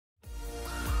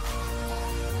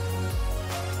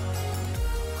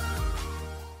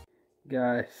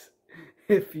Guys,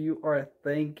 if you are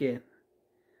thinking,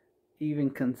 even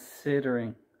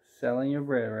considering selling your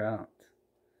bread route,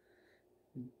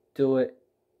 do it.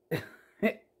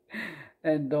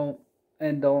 and don't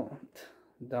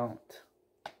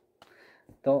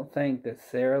don't think that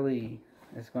Sarah Lee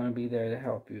is going to be there to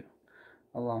help you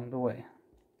along the way.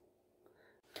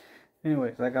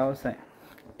 Anyways, like I was saying,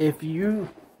 if you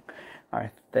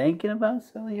are thinking about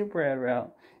selling your bread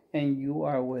route and you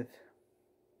are with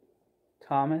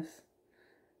Thomas,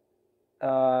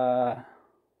 Sarah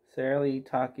Lee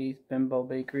Takis Bimbo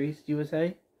Bakeries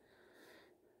USA,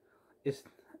 it's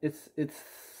it's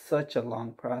such a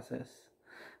long process.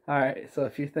 Alright, so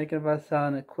if you're thinking about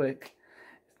selling it quick,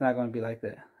 it's not going to be like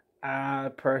that. I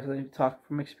personally, talk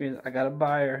from experience, I got a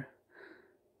buyer,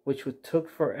 which took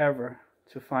forever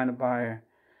to find a buyer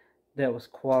that was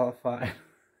qualified.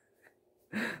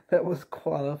 That was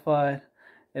qualified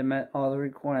and met all the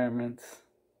requirements.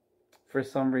 For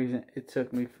some reason, it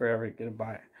took me forever to get a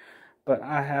buyer. But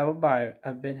I have a buyer.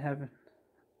 I've been having,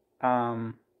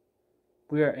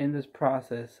 we are in this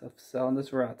process of selling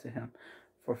this route to him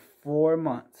for 4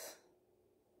 months.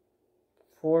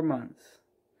 4 months.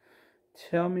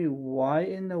 Tell me, why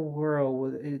in the world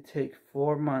would it take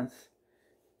 4 months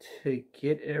to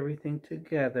get everything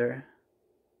together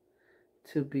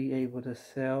to be able to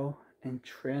sell and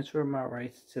transfer my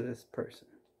rights to this person?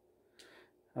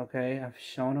 Okay, I've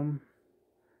shown him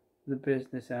the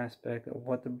business aspect of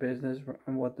what the business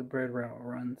and what the bread route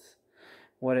runs,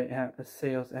 what it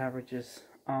sales averages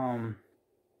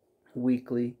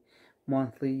weekly,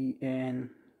 monthly, and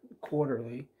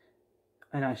quarterly,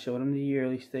 and I showed him the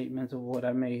yearly statements of what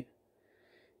I made.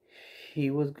 He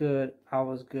was good, I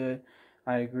was good.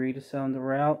 I agreed to sell him the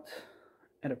route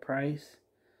at a price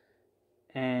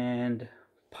and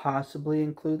possibly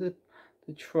include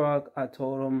the truck. I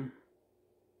told him,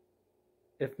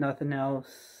 if nothing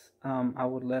else, I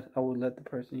would let the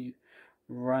person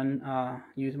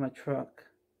use my truck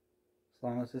as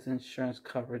long as his insurance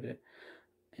covered it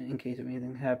in case of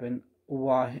anything happened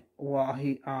while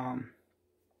he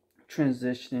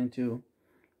transitioned into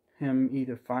him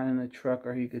either finding a truck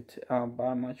or he could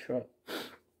buy my truck.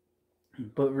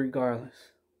 But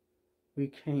regardless, we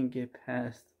can't get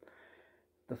past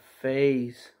the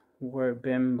phase where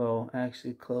Bimbo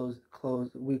actually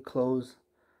we closed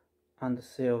on the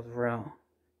sales route.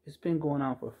 It's been going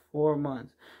on for 4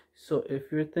 months. So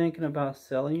if you're thinking about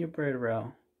selling your bread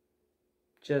route,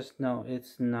 just know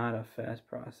it's not a fast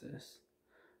process.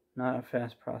 Not a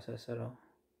fast process at all.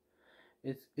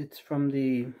 It's from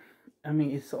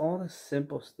it's all the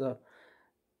simple stuff.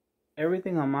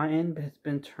 Everything on my end has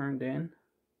been turned in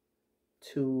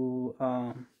to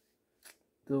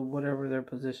the whatever their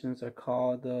positions are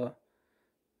called, the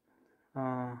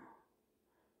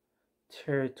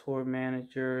territory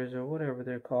managers or whatever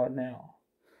they're called now.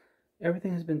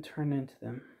 Everything has been turned into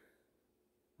them.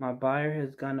 My buyer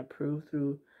has gotten approved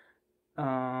through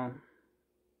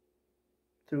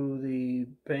the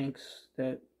banks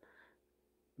that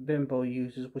Bimbo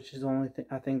uses, which is the only thing.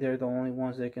 I think they're the only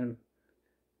ones that can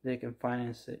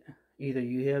finance it. Either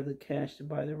you have the cash to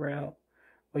buy the route,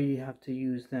 or you have to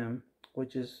use them,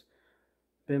 which is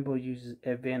Bimbo uses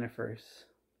Advantifirst.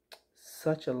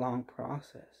 Such a long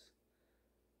process.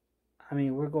 I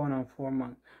mean, we're going on 4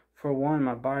 months. For one,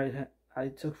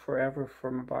 it took forever for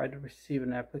my buyer to receive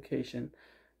an application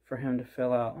for him to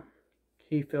fill out.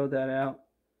 He filled that out,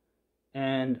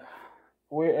 and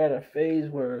we're at a phase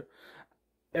where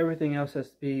everything else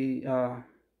has to be.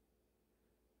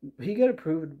 He got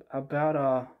approved about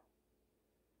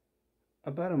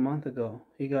a month ago.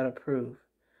 He got approved,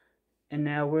 and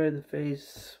now we're at the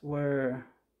phase where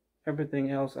everything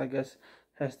else, I guess,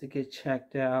 has to get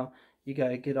checked out. You got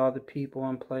to get all the people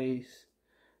in place.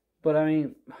 But I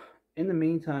mean, in the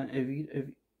meantime,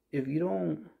 if you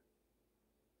don't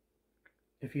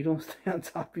stay on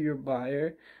top of your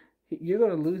buyer, you're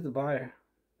gonna lose the buyer.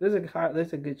 There's a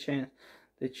good chance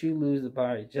that you lose the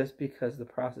buyer just because the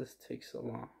process takes so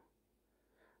long.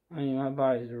 I mean, my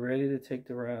buyer is ready to take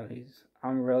the route.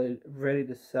 I'm ready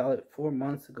to sell it 4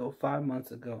 months ago, 5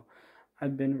 months ago.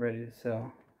 I've been ready to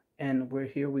sell, and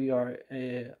here we are,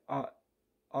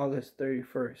 August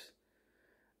 31st,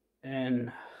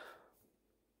 and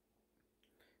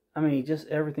I mean, just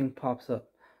everything pops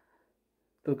up.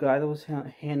 The guy that was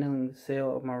handling the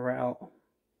sale of my route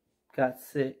got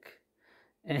sick,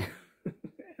 and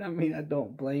I mean, I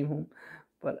don't blame him,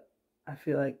 but I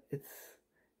feel like it's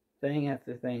thing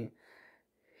after thing.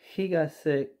 He got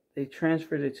sick. They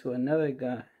transferred it to another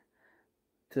guy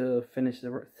to finish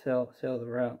the sell the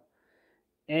route,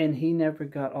 and he never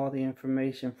got all the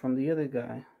information from the other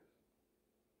guy.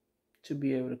 to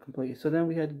be able to complete. So then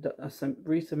we had to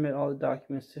resubmit all the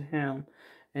documents to him,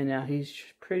 and now he's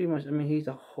pretty much. I mean, he's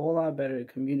a whole lot better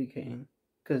at communicating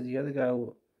because the other guy,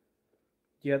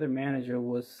 the other manager,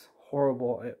 was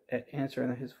horrible at answering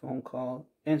the phone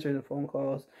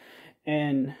calls,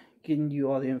 and getting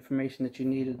you all the information that you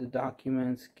needed, the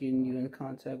documents, getting you in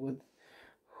contact with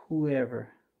whoever.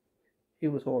 He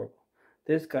was horrible.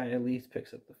 This guy at least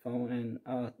picks up the phone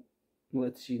and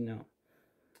lets you know.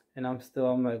 And I'm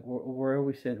like, where are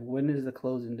we sitting? When is the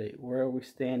closing date? Where are we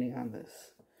standing on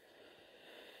this?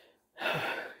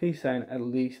 He's saying at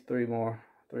least 3 or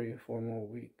 4 more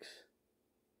weeks.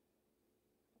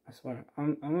 I swear,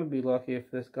 I'm gonna be lucky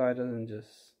if this guy doesn't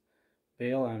just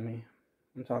bail on me.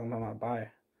 I'm talking about my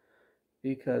buyer,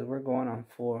 because we're going on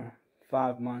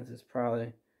 5 months is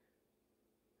probably,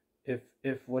 if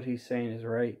what he's saying is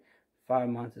right, 5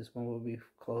 months is when we'll be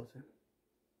closing.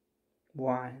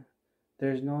 Why?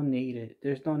 There's no need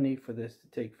for this to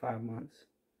take 5 months.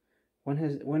 When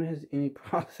has any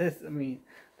process? I mean,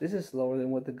 this is slower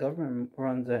than what the government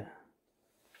runs at.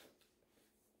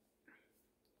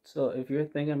 So if you're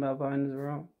thinking about buying a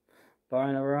route,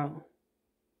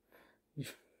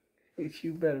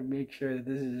 you better make sure that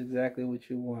this is exactly what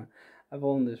you want. I've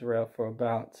owned this route for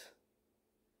about,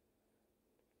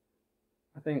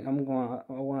 I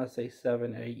want to say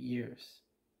 7 or 8 years.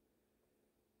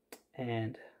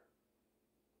 And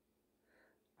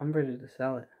I'm ready to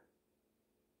sell it.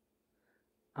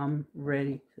 I'm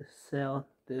ready to sell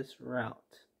this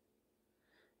route.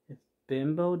 If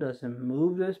Bimbo doesn't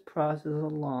move this process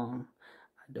along,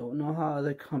 I don't know how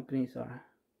other companies are.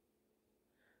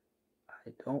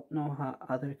 I don't know how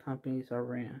other companies are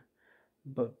ran.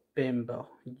 But Bimbo,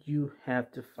 you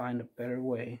have to find a better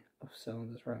way of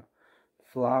selling this route.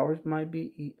 Flowers might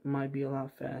be a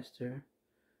lot faster.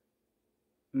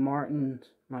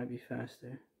 Martin's might be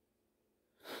faster.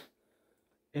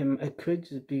 And it could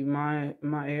just be my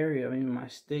area, I mean my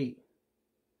state.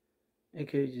 It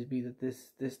could just be that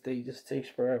this state just takes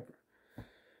forever.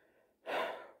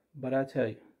 But I tell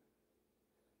you,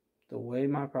 the way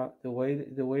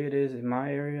it is in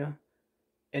my area,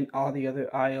 and all the other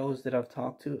IOs that I've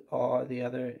talked to, all the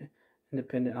other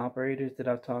independent operators that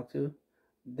I've talked to,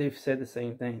 they've said the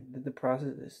same thing, that the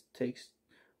process takes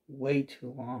way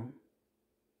too long.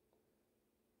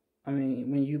 I mean,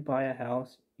 when you buy a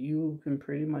house, you can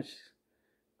pretty much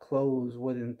close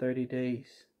within 30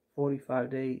 days, 45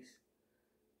 days.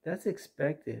 That's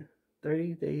expected.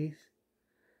 30 days.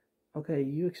 Okay,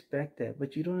 you expect that,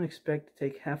 but you don't expect to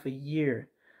take half a year,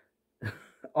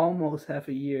 almost half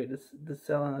a year to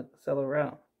sell a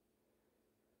route.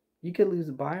 You could lose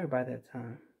a buyer by that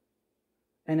time.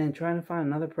 And then trying to find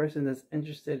another person that's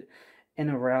interested in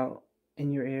a route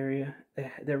in your area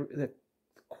that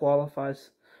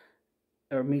qualifies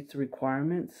or meets the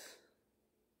requirements,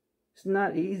 it's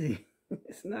not easy.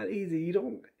 It's not easy.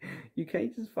 You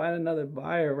can't just find another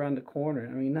buyer around the corner.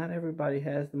 I mean, not everybody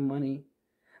has the money,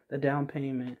 the down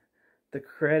payment, the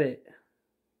credit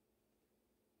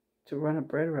to run a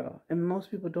bread route. And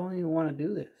most people don't even want to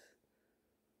do this.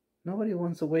 Nobody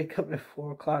wants to wake up at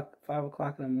 4 o'clock, 5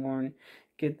 o'clock in the morning,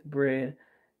 get the bread,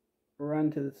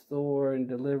 run to the store and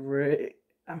deliver it.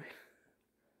 I mean,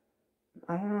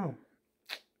 I don't know.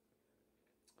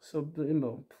 So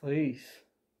Bimbo, please,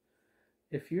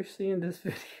 if you're seeing this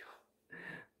video,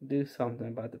 do something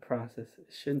about the process. It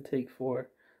shouldn't take 4-6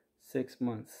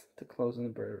 months to close on the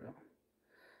bread route.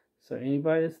 So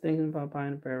anybody that's thinking about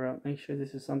buying a bread route, make sure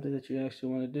this is something that you actually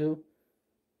want to do.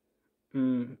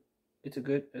 Bread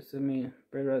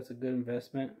route's a good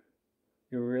investment.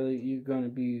 You're going to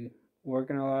be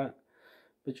working a lot,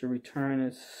 but your return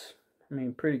is,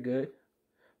 pretty good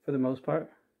for the most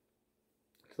part.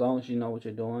 As long as you know what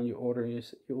you're doing, you're ordering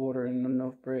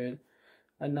enough bread,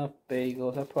 enough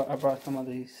bagels. I brought some of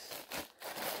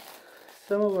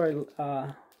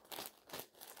our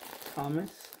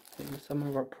comments, some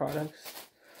of our products.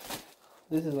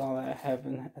 This is all I have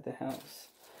at the house.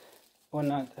 Well,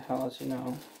 not at the house,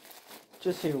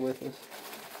 just here with us.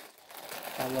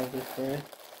 I love this bread.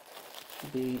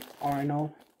 The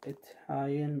Arnold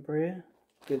Italian bread.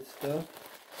 Good stuff.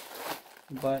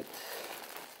 But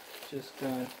just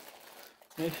gonna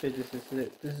make sure this is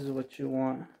it. This is what you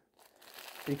want.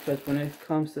 Because when it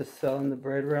comes to selling the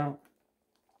bread route,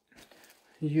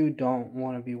 you don't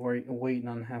want to be waiting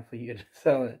on half a year to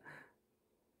sell it.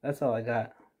 That's all I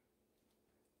got.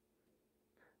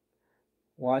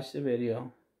 Watch the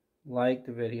video. Like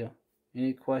the video.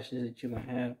 Any questions that you might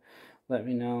have, let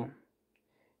me know.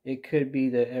 It could be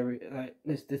that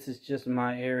this is just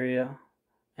my area,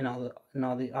 and all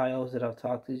the IOs that I've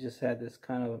talked to just had this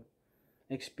kind of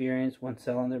experience when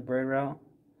selling their bread route.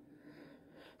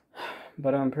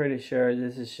 But I'm pretty sure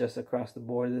this is just across the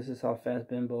board. This is how fast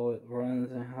Bimbo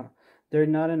runs, and how they're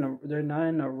not in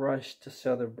a rush to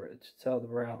sell the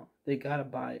route. They gotta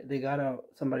buy it. They gotta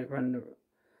somebody running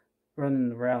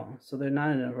the route. So they're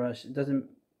not in a rush. It doesn't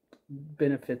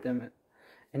benefit them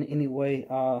in any way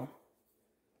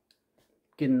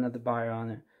get another buyer on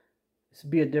it. This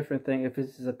would be a different thing if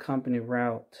this is a company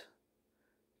route,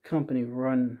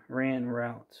 ran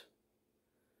route,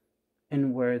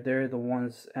 and where they're the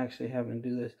ones actually having to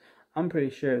do this. I'm pretty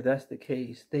sure if that's the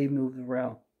case, they move the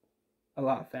route a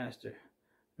lot faster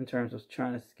in terms of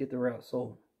trying to get the route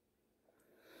sold.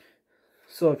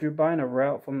 So if you're buying a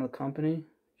route from the company,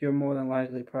 you're more than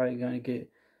likely probably going to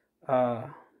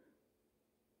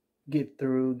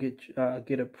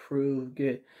get approved,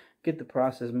 get the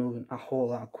process moving a whole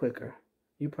lot quicker.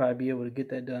 You probably be able to get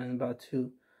that done in about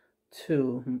two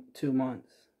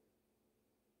months.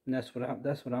 And that's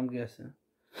what I'm guessing.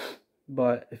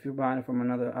 But if you're buying it from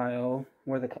another IO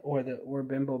where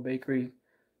Bimbo Bakery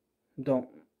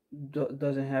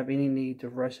doesn't have any need to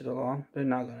rush it along, they're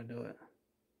not gonna do it.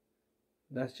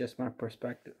 That's just my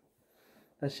perspective.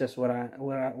 That's just what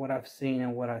I've seen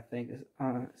and what I think is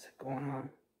going on.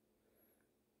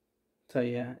 So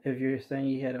yeah, if you're saying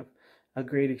you had a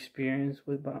great experience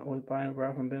with buying a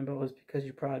route from Bimbo, it's because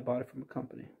you probably bought it from a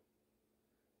company,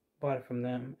 bought it from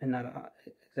them, and not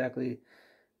exactly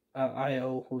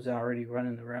IO who's already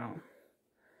running the route.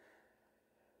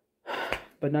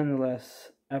 But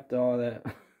nonetheless, after all that,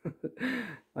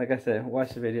 like I said,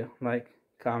 watch the video, like,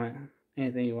 comment,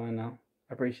 anything you want to know.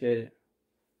 I appreciate it.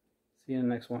 See you in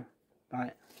the next one.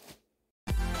 Bye.